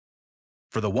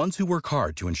For the ones who work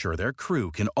hard to ensure their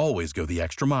crew can always go the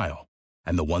extra mile,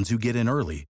 and the ones who get in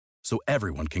early so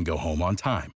everyone can go home on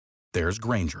time, there's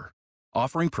Grainger,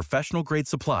 offering professional-grade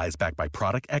supplies backed by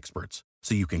product experts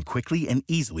so you can quickly and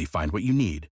easily find what you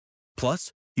need.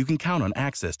 Plus, you can count on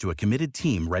access to a committed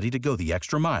team ready to go the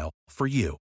extra mile for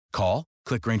you. Call,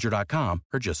 click Grainger.com,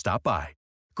 or just stop by.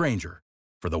 Grainger,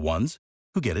 for the ones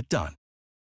who get it done.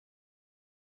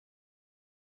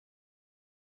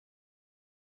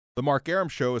 The Mark Arum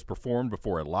Show is performed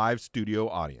before a live studio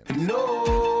audience.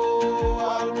 No,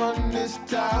 I run this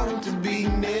town to be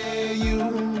near you.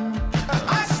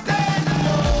 I stand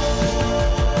alone.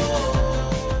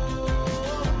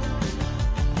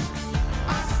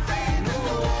 I stand alone.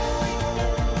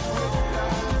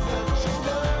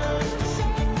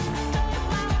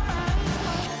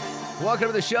 Welcome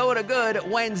to the show and a good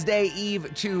Wednesday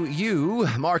Eve to you.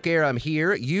 Mark Arum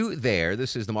here, you there.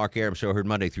 This is the Mark Arum Show, heard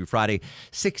Monday through Friday,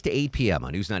 6 to 8 p.m.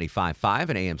 on News 95.5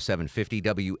 and AM 750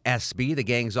 WSB. The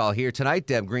gang's all here tonight.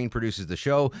 Deb Green produces the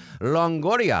show.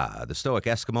 Longoria, the stoic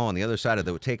Eskimo on the other side of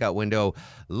the takeout window.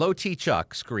 Low T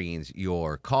Chuck screens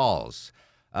your calls.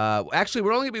 Actually,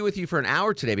 we're only going to be with you for an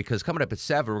hour today because coming up at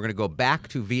 7, we're going to go back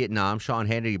to Vietnam. Sean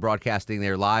Hannity broadcasting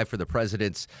there live for the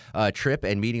president's trip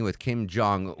and meeting with Kim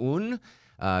Jong-un,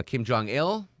 Kim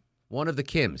Jong-il, one of the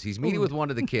Kims. He's meeting with one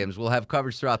of the Kims. We'll have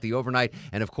coverage throughout the overnight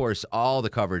and, of course, all the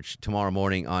coverage tomorrow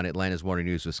morning on Atlanta's Morning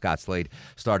News with Scott Slade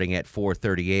starting at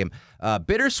 4:30 a.m.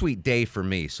 Bittersweet day for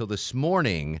me. So this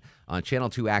morning on Channel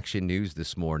 2 Action News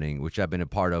this morning, which I've been a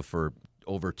part of for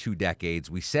over 2 decades,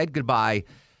 we said goodbye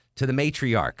to the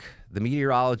matriarch, the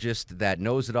meteorologist that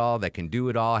knows it all, that can do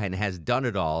it all, and has done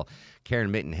it all.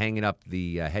 Karen Minton hanging up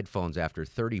the headphones after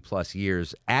 30-plus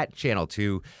years at Channel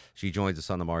 2. She joins us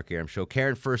on the Mark Arum Show.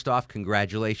 Karen, first off,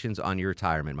 congratulations on your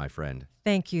retirement, my friend.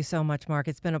 Thank you so much, Mark.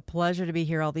 It's been a pleasure to be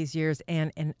here all these years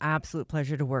and an absolute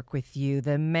pleasure to work with you,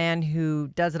 the man who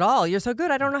does it all. You're so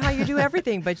good. I don't know how you do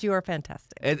everything, but you are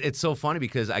fantastic. It's so funny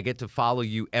because I get to follow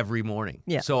you every morning.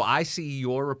 Yes. So I see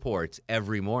your reports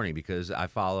every morning because I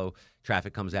follow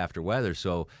Traffic Comes After Weather.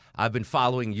 So I've been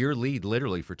following your lead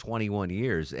literally for 21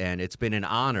 years, and it's been an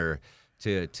honor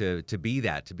to be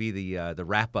the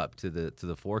wrap up to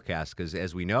the forecast because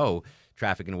as we know,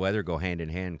 traffic and weather go hand in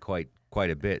hand quite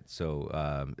a bit.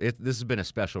 So this has been a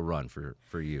special run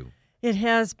for you. It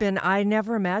has been. I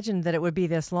never imagined that it would be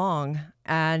this long.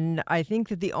 And I think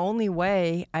that the only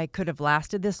way I could have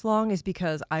lasted this long is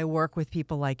because I work with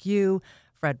people like you,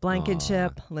 Fred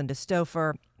Blankenship, Linda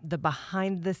Stouffer, the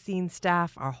behind-the-scenes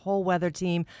staff, our whole weather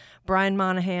team, Brian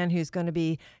Monahan, who's going to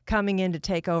be coming in to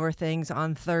take over things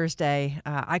on Thursday.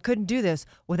 I couldn't do this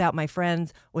without my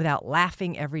friends, without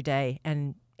laughing every day,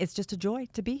 and it's just a joy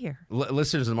to be here.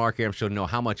 Listeners of the Mark Arum Show know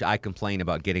how much I complain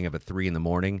about getting up at 3 in the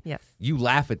morning. Yes. You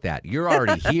laugh at that. You're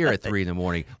already here at 3 in the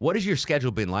morning. What has your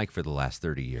schedule been like for the last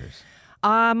 30 years?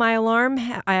 My alarm,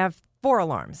 I have 4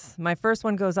 alarms. My first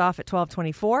one goes off at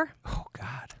 12:24. Oh,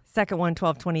 God. Second one,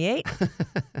 12:28,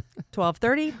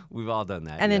 12:30. We've all done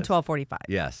that. And then yes. 12:45.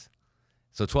 Yes.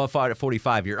 So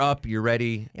 12:45, you're up, you're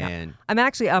ready, Yeah. and I'm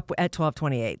actually up at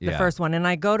 12:28, the first one. And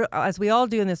I go to, as we all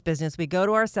do in this business, we go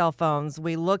to our cell phones,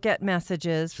 we look at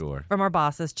messages from our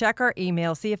bosses, check our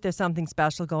email, see if there's something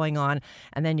special going on,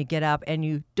 and then you get up and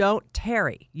you don't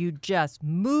tarry. You just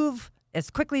move as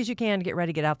quickly as you can to get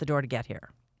ready to get out the door to get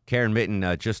here. Karen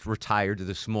Minton just retired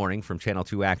this morning from Channel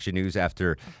 2 Action News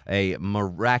after a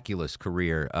miraculous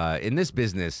career in this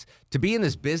business. To be in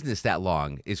this business that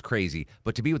long is crazy,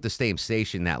 but to be with the same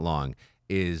station that long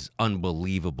is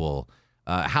unbelievable.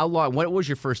 How long? What was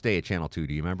your first day at Channel 2?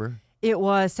 Do you remember? It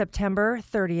was September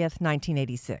 30th,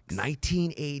 1986.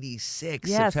 1986,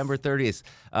 yes. September 30th.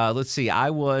 Let's see. I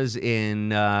was in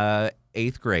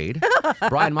 8th grade.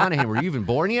 Brian Monahan, were you even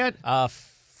born yet? I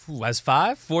was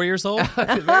 4 years old.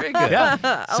 Very good.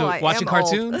 Yeah. So watching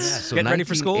cartoons, Yeah, so getting ready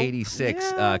for school.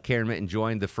 1986, Karen Minton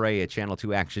joined the fray at Channel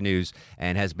 2 Action News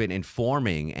and has been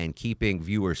informing and keeping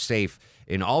viewers safe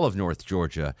in all of North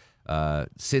Georgia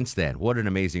since then. What an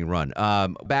amazing run.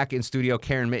 Back in studio,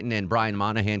 Karen Minton and Brian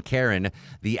Monahan. Karen,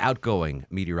 the outgoing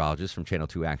meteorologist from Channel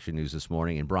 2 Action News this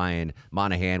morning, and Brian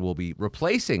Monahan will be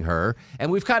replacing her.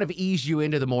 And we've kind of eased you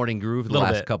into the morning groove the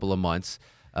last couple of months.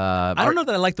 I don't know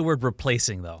that I like the word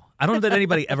replacing, though. I don't know that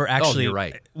anybody ever actually. You're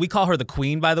right. We call her the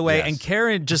queen, by the way, Yes. and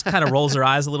Karen just kind of rolls her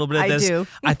eyes a little bit at this. I do.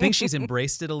 I think she's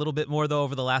embraced it a little bit more, though,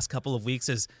 over the last couple of weeks.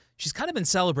 As she's kind of been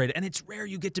celebrated, and it's rare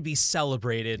you get to be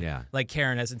celebrated like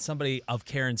Karen has, and somebody of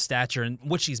Karen's stature and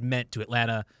what she's meant to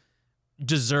Atlanta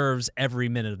deserves every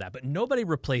minute of that. But nobody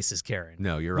replaces Karen.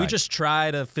 No, you're right. We just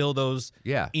try to fill those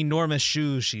enormous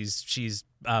shoes she's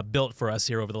built for us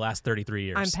here over the last 33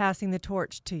 years. I'm passing the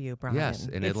torch to you, Brian. Yes,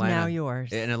 in it's Atlanta. Now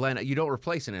yours. In Atlanta, you don't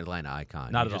replace an Atlanta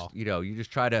icon. Not you at just, all. You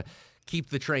just try to keep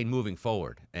the train moving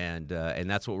forward, and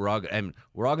that's what we're all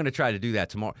going to try to do that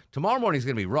tomorrow. Tomorrow morning is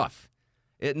going to be rough.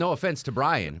 No offense to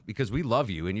Brian, because we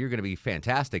love you and you're going to be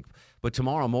fantastic, but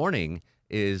tomorrow morning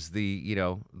is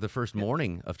the first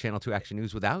morning of Channel 2 Action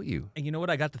News without you. And you know what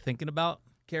I got to thinking about,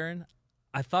 Karen?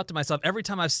 I thought to myself, every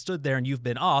time I've stood there and you've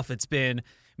been off, it's been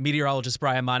meteorologist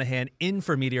Brian Monahan in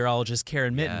for meteorologist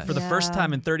Karen Minton. Yes. For the first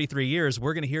time in 33 years,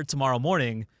 we're going to hear tomorrow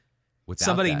morning Without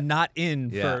somebody that. not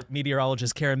in for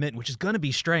meteorologist Karen Minton, which is going to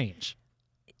be strange.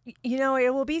 You know,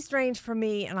 it will be strange for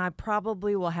me, and I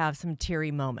probably will have some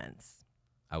teary moments.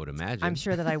 I would imagine. I'm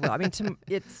sure that I will. I mean,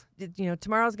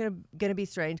 tomorrow's going to be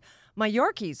strange. My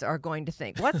Yorkies are going to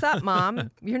think, "What's up,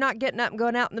 Mom? You're not getting up and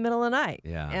going out in the middle of the night."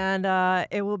 Yeah. And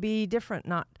it will be different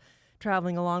not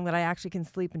traveling along, that I actually can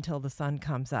sleep until the sun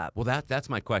comes up. Well, that's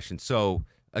my question. So,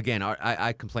 again,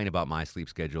 I complain about my sleep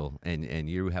schedule, and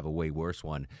you have a way worse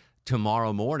one.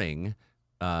 Tomorrow morning,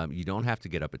 you don't have to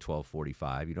get up at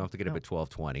 12:45. You don't have to get up at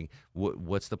 12:20.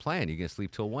 What's the plan? You're going to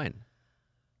sleep till when?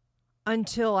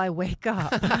 Until I wake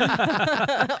up.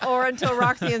 Or until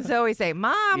Roxy and Zoe say,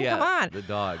 "Mom, come on." The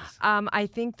dogs. I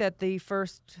think that the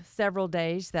first several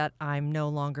days that I'm no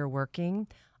longer working,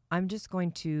 I'm just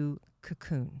going to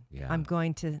cocoon. Yeah. I'm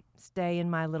going to stay in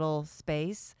my little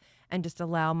space and just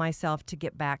allow myself to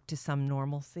get back to some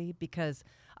normalcy, because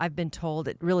I've been told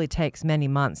it really takes many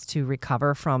months to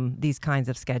recover from these kinds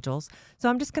of schedules. So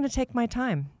I'm just going to take my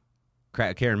time.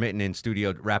 Karen Minton in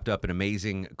studio, wrapped up an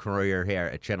amazing career here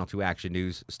at Channel 2 Action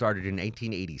News. Started in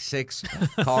 1886,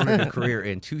 calling it a career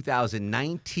in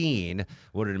 2019.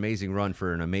 What an amazing run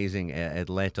for an amazing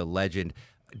Atlanta legend.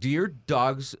 Do your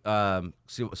dogs,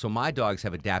 so my dogs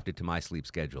have adapted to my sleep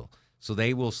schedule. So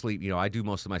they will sleep, I do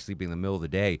most of my sleeping in the middle of the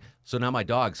day. So now my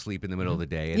dogs sleep in the middle of the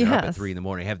day, and they're up at 3 in the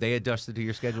morning. Have they adjusted to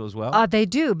your schedule as well? They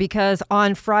do, because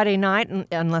on Friday night,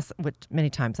 which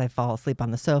many times I fall asleep on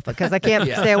the sofa because I can't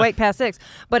stay awake past 6.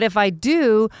 But if I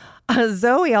do,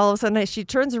 Zoe, all of a sudden, she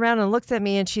turns around and looks at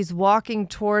me, and she's walking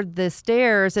toward the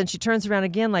stairs, and she turns around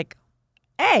again like,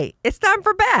 "Hey, it's time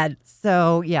for bed."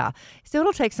 So, yeah. So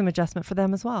it'll take some adjustment for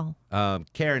them as well.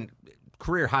 Karen,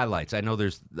 career highlights. I know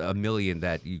there's a million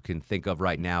that you can think of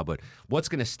right now, but what's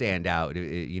going to stand out,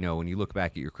 when you look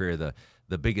back at your career,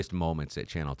 the biggest moments at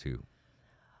Channel 2?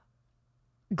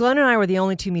 Glenn and I were the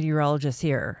only 2 meteorologists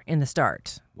here in the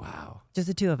start. Wow. Just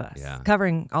the 2 of us, Yeah.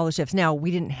 covering all the shifts. Now, we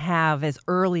didn't have as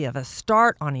early of a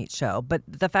start on each show, but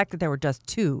the fact that there were just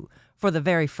 2 for the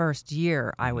very first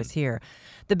year I was here.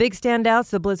 The big standouts,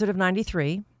 the blizzard of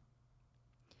 93.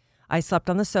 I slept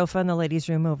on the sofa in the ladies'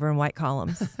 room over in White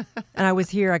Columns. And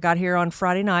I got here on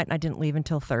Friday night, and I didn't leave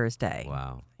until Thursday.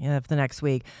 Wow. Of the next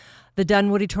week. The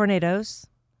Dunwoody tornadoes.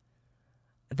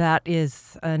 That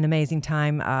is an amazing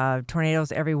time.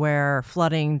 Tornadoes everywhere,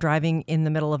 flooding, driving in the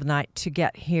middle of the night to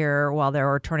get here while there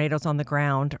were tornadoes on the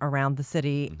ground around the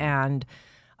city. And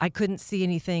I couldn't see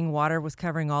anything. Water was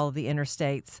covering all of the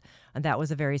interstates. And that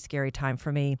was a very scary time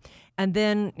for me. And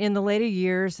then in the later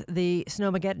years, the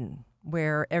Snowmageddon,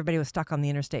 where everybody was stuck on the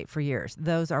interstate for years.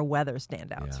 Those are weather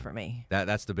standouts for me.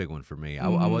 That's the big one for me. I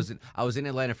was in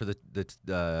Atlanta for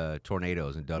the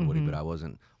tornadoes in Dunwoody, but I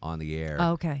wasn't on the air.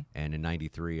 Oh, okay. And in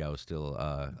 93, I was still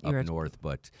up north.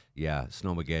 But yeah,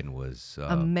 Snowmageddon was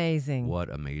amazing.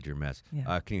 What a major mess.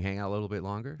 Yeah. Can you hang out a little bit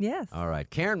longer? Yes. All right.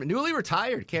 Karen, newly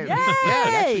retired. Karen, Yay! yeah,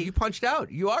 actually, you punched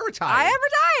out. You are retired. I am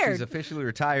retired. She's officially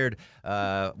retired.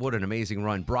 What an amazing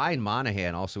run. Brian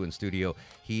Monahan, also in studio.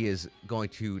 He is going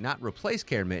to not replace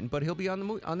Karen Minton, but he'll be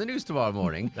on the news tomorrow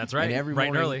morning. That's right. And every Bright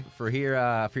and morning early. for your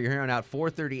here on out,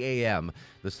 4:30 a.m.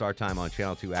 the start time on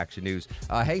Channel 2 Action News.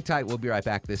 Hang tight. We'll be right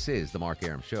back. This is the Mark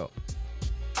Arum Show.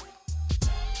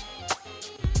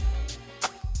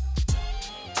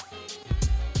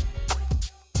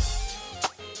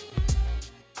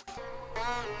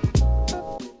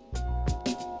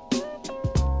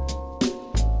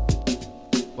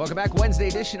 Welcome back. Wednesday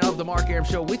edition of the Mark Arum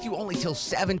Show with you only till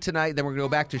 7 tonight. Then we're going to go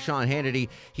back to Sean Hannity.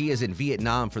 He is in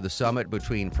Vietnam for the summit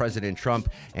between President Trump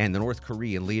and the North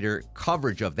Korean leader.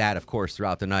 Coverage of that, of course,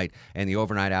 throughout the night and the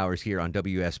overnight hours here on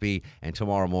WSB. And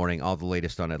tomorrow morning, all the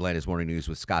latest on Atlanta's Morning News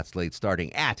with Scott Slade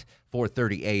starting at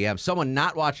 4:30 a.m. Someone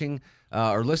not watching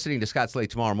or listening to Scott Slade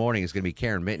tomorrow morning is going to be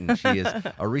Karen Minton. She is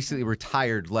a recently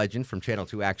retired legend from Channel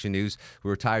 2 Action News who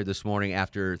retired this morning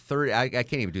after 30. I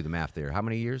can't even do the math there. How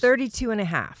many years? 32 and a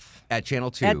half. At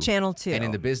Channel 2. At Channel 2. And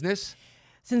in the business?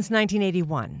 Since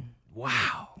 1981.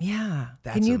 Wow. Yeah.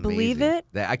 That's Can you amazing. believe it?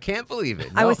 I can't believe it.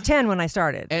 I No. was 10 when I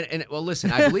started. And well,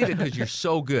 listen, I believe it because you're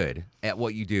so good at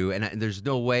what you do, and there's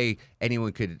no way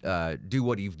anyone could do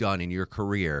what you've done in your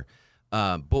career.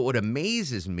 But what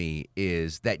amazes me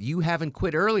is that you haven't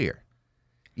quit earlier.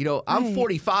 You know, I'm Right.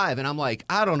 45, and I'm like,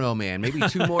 I don't know, man, maybe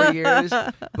 2 more years.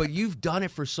 But you've done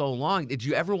it for so long. Did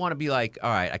you ever want to be like, all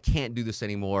right, I can't do this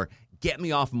anymore. Get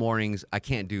me off mornings. I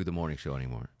can't do the morning show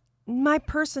anymore. My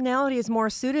personality is more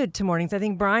suited to mornings. I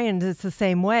think Brian is the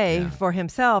same way for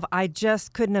himself. I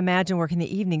just couldn't imagine working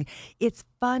the evening. It's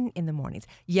fun in the mornings.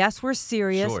 Yes, we're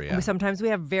serious. Sure, yeah. Sometimes we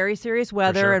have very serious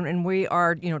weather, sure. and we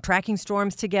are, tracking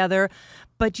storms together.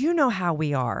 But you know how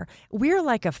we are. We're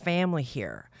like a family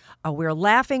here. We're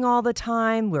laughing all the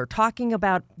time. We're talking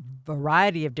about a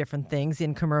variety of different things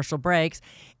in commercial breaks,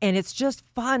 and it's just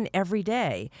fun every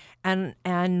day. And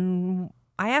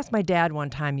I asked my dad one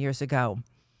time years ago,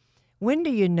 when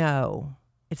do you know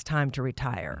it's time to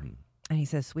retire? And he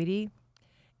says, sweetie,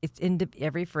 it's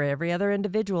for every other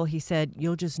individual. He said,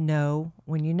 you'll just know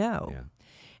when you know. Yeah.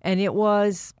 And it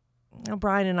was,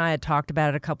 Brian and I had talked about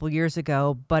it a couple years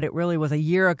ago, but it really was a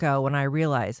year ago when I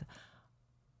realized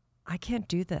I can't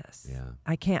do this. Yeah.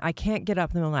 I can't get up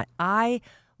in the middle of the night. I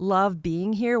love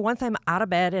being here. Once I'm out of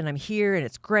bed and I'm here and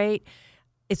it's great,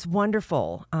 it's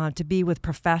wonderful to be with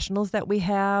professionals that we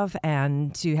have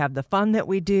and to have the fun that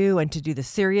we do and to do the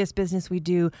serious business we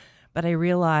do. But I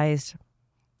realized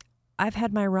I've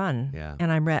had my run,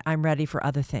 and I'm ready for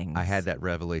other things. I had that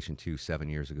revelation too 7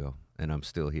 years ago, and I'm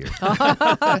still here.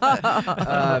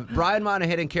 Brian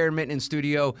Monahan and Karen Minton in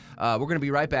studio. We're going to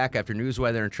be right back after news,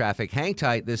 weather, and traffic. Hang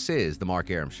tight. This is The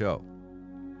Mark Arum Show.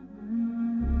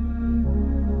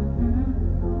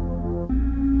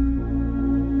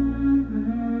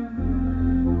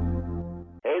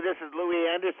 Hey, this is Louis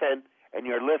Anderson, and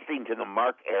you're listening to The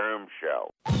Mark Arum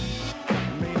Show.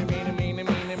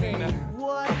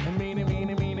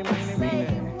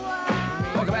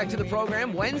 Welcome back to the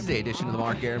program. Wednesday edition of The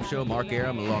Mark Arum Show. Mark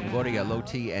Arum, Longoria,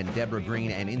 Loti, and Deborah Green,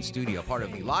 and in studio, part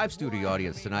of the live studio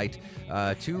audience tonight,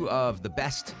 two of the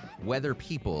best weather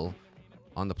people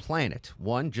on the planet.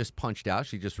 One just punched out.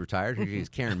 She just retired. She's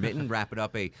Karen Minton, wrapping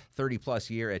up a 30-plus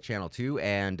year at Channel 2.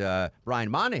 And Brian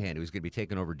Monahan, who's going to be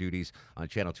taking over duties on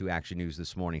Channel 2 Action News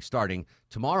this morning, starting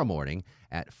tomorrow morning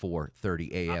at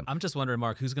 4:30 a.m. I'm just wondering,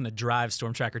 Mark, who's going to drive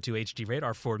Storm Tracker 2 HD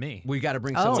radar for me? We got to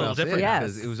bring someone else in. yes.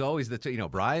 Because it was always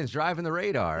Brian's driving the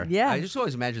radar. Yeah. I just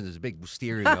always imagine there's a big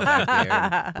steering wheel back there.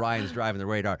 And Brian's driving the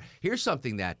radar. Here's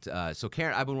something that, so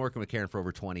Karen, I've been working with Karen for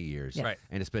over 20 years. Yes. Right.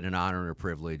 And it's been an honor and a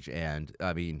privilege. And,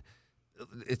 I mean,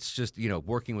 it's just,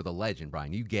 working with a legend,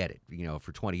 Brian. You get it,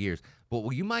 for 20 years. But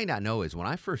what you might not know is when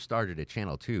I first started at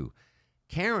Channel 2,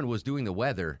 Karen was doing the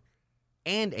weather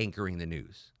and anchoring the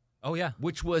news. Oh, yeah.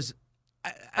 Which was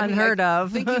Unheard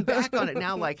of. Thinking back on it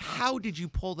now, how did you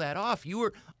pull that off? You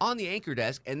were on the anchor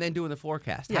desk and then doing the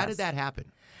forecast. How Yes. did that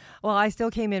happen? Well, I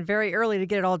still came in very early to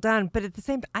get it all done, but at the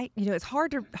same time, it's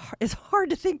hard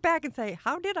to think back and say,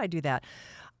 how did I do that?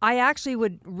 I actually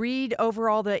would read over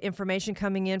all the information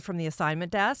coming in from the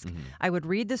assignment desk. Mm-hmm. I would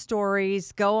read the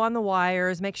stories, go on the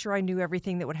wires, make sure I knew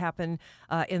everything that would happen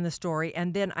in the story.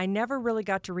 And then I never really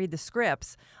got to read the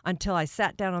scripts until I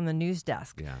sat down on the news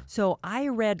desk. Yeah. So I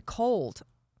read cold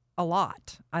a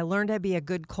lot. I learned to be a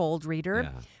good cold reader.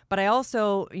 Yeah. But I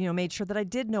also, made sure that I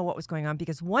did know what was going on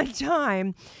because one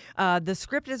time the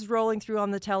script is rolling through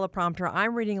on the teleprompter.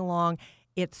 I'm reading along.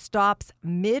 It stops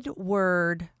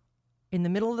mid-word in the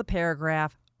middle of the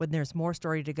paragraph when there's more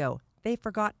story to go. They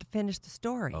forgot to finish the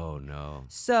story. Oh, no.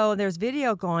 So there's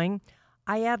video going.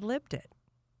 I ad-libbed it.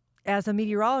 As a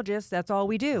meteorologist, that's all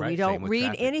we do. Right, We same don't with read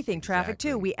traffic. anything. Traffic too.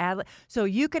 Exactly. We add. So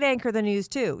you could anchor the news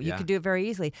too. You Yeah. could do it very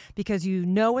easily because you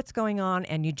know what's going on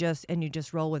and you just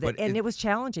roll with it. But And it was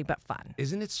challenging but fun.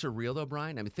 Isn't it surreal, though,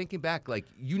 Brian? I mean, thinking back,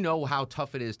 how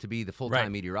tough it is to be the full-time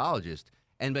Right. meteorologist.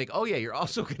 And oh, yeah, you're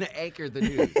also going to anchor the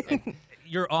news.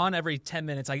 You're on every 10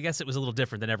 minutes. I guess it was a little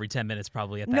different than every 10 minutes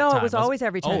probably at that No, time. it was always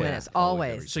every 10 Oh, minutes.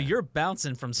 Always Always. So you're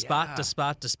bouncing from spot Yeah. to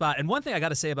spot to spot. And one thing I got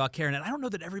to say about Karen, and I don't know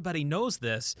that everybody knows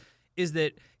this, is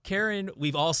that Karen,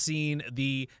 we've all seen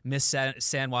the Miss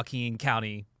San Joaquin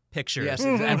County pictures Yes,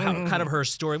 and exactly. how, kind of her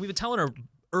story. We've been telling her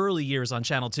early years on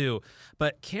Channel 2.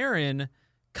 But Karen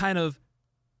kind of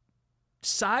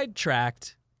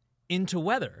sidetracked into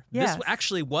weather. Yes. This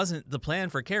actually wasn't the plan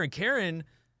for Karen. Karen,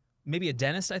 maybe a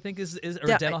dentist, I think, is or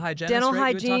dental hygienist. Dental right, you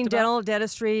had hygiene, talked about? dental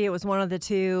dentistry. It was one of the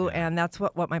two, and that's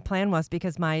what my plan was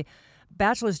because my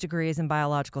bachelor's degree is in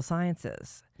biological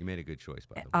sciences. You made a good choice,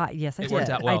 by the way. Yes, I did. Worked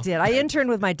out well. I did. I interned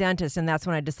with my dentist, and that's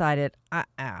when I decided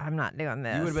I'm not doing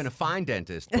this. You would have been a fine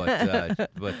dentist, but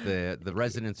the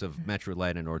residents of Metro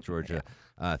Atlanta, North Georgia,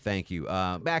 thank you.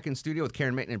 Back in studio with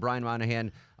Karen Minton and Brian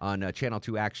Monahan on Channel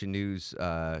 2 Action News.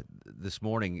 This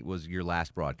morning was your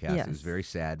last broadcast. Yes. It was very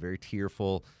sad, very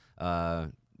tearful,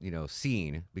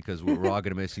 scene, because we're all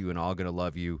going to miss you and all going to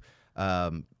love you.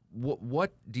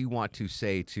 What do you want to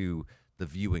say to the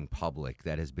viewing public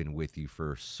that has been with you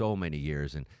for so many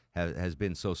years and has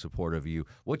been so supportive of you?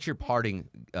 What's your parting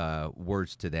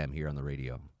words to them here on the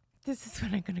radio? This is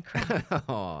when I'm going to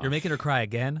cry. You're making her cry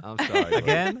again? I'm sorry.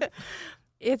 Again?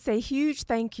 It's a huge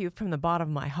thank you from the bottom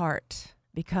of my heart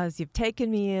because you've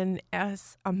taken me in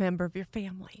as a member of your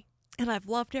family, and I've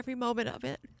loved every moment of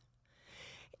it.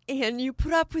 And you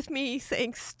put up with me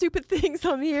saying stupid things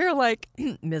on the air like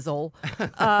mizzle,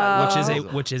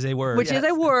 which is a word. Which is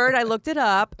a word. I looked it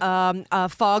up.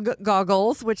 Fog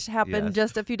goggles, which happened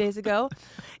just a few days ago,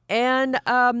 and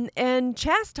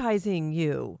chastising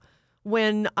you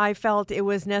when I felt it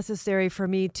was necessary for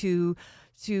me to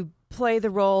play the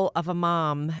role of a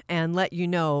mom and let you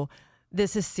know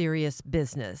this is serious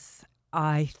business.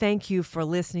 I thank you for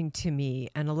listening to me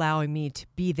and allowing me to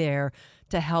be there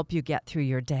to help you get through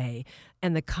your day.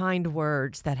 And the kind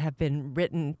words that have been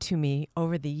written to me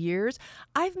over the years.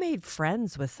 I've made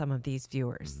friends with some of these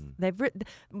viewers. Mm-hmm. They've written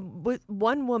with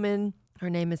one woman, her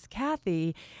name is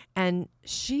Kathy, and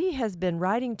she has been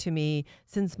writing to me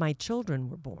since my children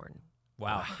were born.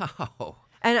 Wow.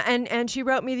 And she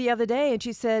wrote me the other day, and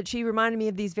she said she reminded me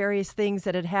of these various things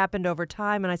that had happened over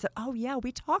time. And I said, oh, yeah,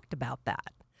 we talked about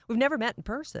that. We've never met in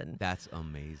person. That's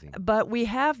amazing. But we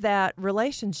have that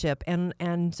relationship.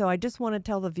 And so I just want to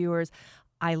tell the viewers,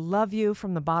 I love you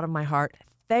from the bottom of my heart.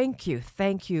 Thank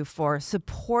you for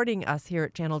supporting us here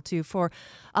at Channel 2, for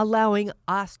allowing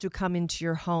us to come into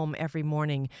your home every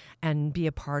morning and be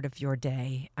a part of your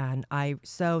day. And I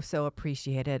so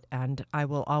appreciate it. And I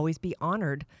will always be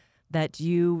honored that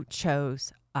you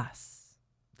chose us.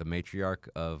 The matriarch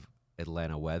of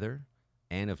Atlanta Weather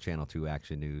and of Channel 2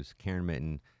 Action News, Karen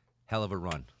Minton. Hell of a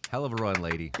run,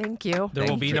 lady. Thank you. There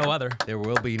will be no other. There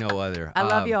will be no other. I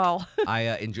love you all.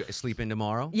 I enjoy sleep in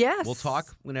tomorrow. Yes. We'll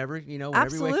talk whenever you wake up.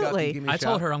 Absolutely. You give me a I shout.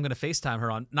 told her I'm going to FaceTime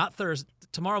her on, not Thursday,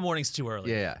 tomorrow morning's too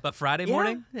early. Yeah. But Friday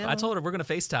morning, Yeah. I told her we're going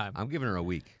to FaceTime. I'm giving her a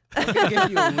week. I'm going to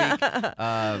give you a week.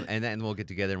 And then we'll get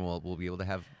together and we'll be able to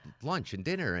have lunch and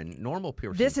dinner and normal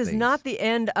person This is things. not the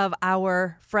end of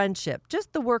our friendship,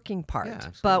 just the working part. Yeah,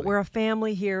 absolutely. But we're a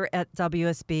family here at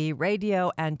WSB,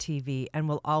 radio and TV, and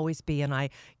will always be. And I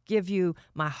give you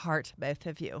my heart, both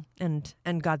of you, and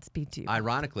Godspeed to you.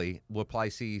 Ironically, we'll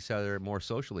probably see each other more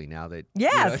socially now that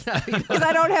Yes, because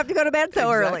I don't have to go to bed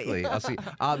so exactly. early. I'll see.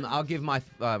 I'll give my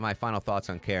final thoughts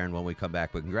on Karen when we come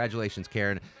back. But congratulations,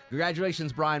 Karen.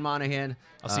 Congratulations, Brian Monahan.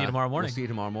 I'll see you tomorrow morning. We'll see you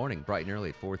tomorrow morning, bright and early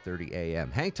at 4:30 a.m.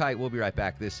 Hang tight. We'll be right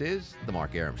back. This is The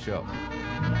Mark Arum Show.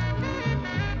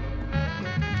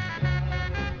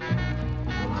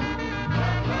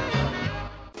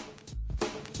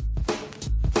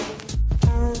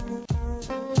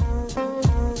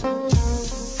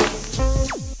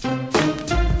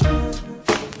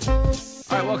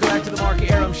 Welcome back to the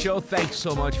Mark Arum Show. Thanks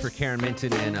so much for Karen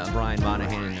Minton and Brian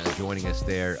Monahan joining us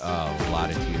there. A lot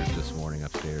of tears this morning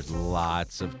upstairs.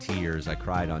 Lots of tears. I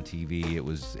cried on TV. It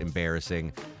was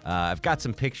embarrassing. I've got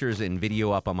some pictures and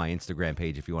video up on my Instagram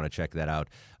page if you want to check that out.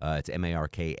 It's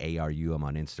MarkArum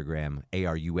on Instagram,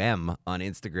 ARUM on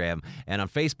Instagram. And on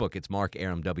Facebook, it's Mark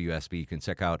Arum WSB. You can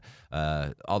check out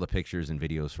all the pictures and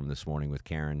videos from this morning with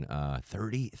Karen.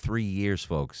 33 years,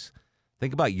 folks.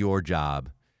 Think about your job.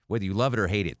 Whether you love it or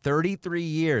hate it, 33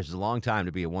 years is a long time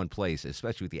to be at one place,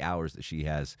 especially with the hours that she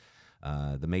has.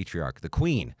 The matriarch, the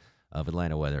queen of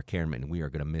Atlanta weather, Karen Minton. We are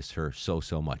going to miss her so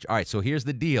much. All right, so here's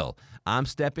the deal. I'm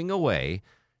stepping away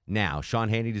now. Sean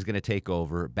Hannity is going to take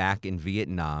over back in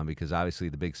Vietnam because obviously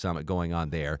the big summit going on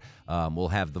there. We'll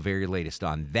have the very latest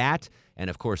on that. And,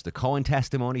 of course, the Cohen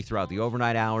testimony throughout the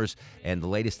overnight hours and the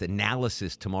latest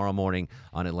analysis tomorrow morning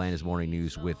on Atlanta's Morning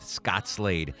News with Scott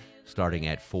Slade starting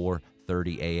at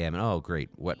 4:30 a.m. And, oh, great,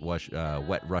 wet rush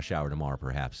hour tomorrow,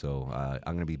 perhaps. So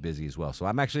I'm going to be busy as well. So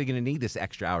I'm actually going to need this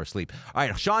extra hour of sleep. All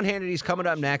right, Sean Hannity's coming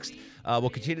up next. We'll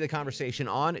continue the conversation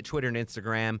on Twitter and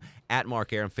Instagram, at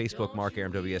Mark Arum, Facebook, Mark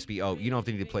Arum WSB. Oh, you don't have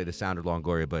to need to play the sound of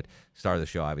Longoria, but star of the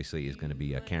show, obviously, is going to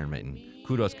be Karen Minton.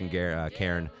 Kudos,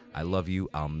 Karen. I love you.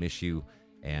 I'll miss you.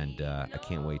 And I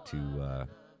can't wait to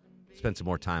spend some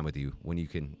more time with you when you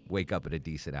can wake up at a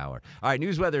decent hour. All right,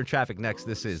 news, weather, and traffic next.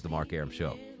 This is The Mark Arum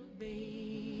Show.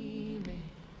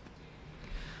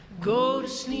 Go to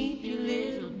sleep, you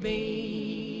little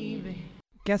baby.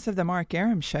 Guests of the Mark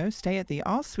Arum Show stay at the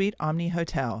All-Suite Omni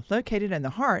Hotel, located in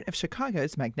the heart of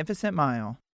Chicago's Magnificent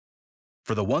Mile.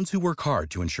 For the ones who work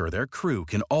hard to ensure their crew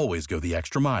can always go the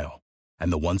extra mile,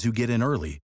 and the ones who get in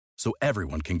early so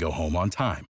everyone can go home on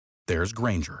time, there's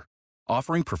Grainger,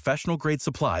 offering professional-grade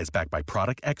supplies backed by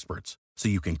product experts so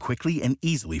you can quickly and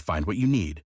easily find what you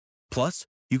need. Plus,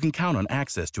 you can count on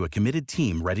access to a committed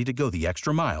team ready to go the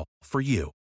extra mile for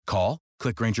you. Call,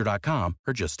 click Grainger.com,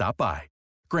 or just stop by.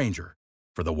 Grainger,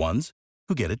 for the ones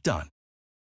who get it done.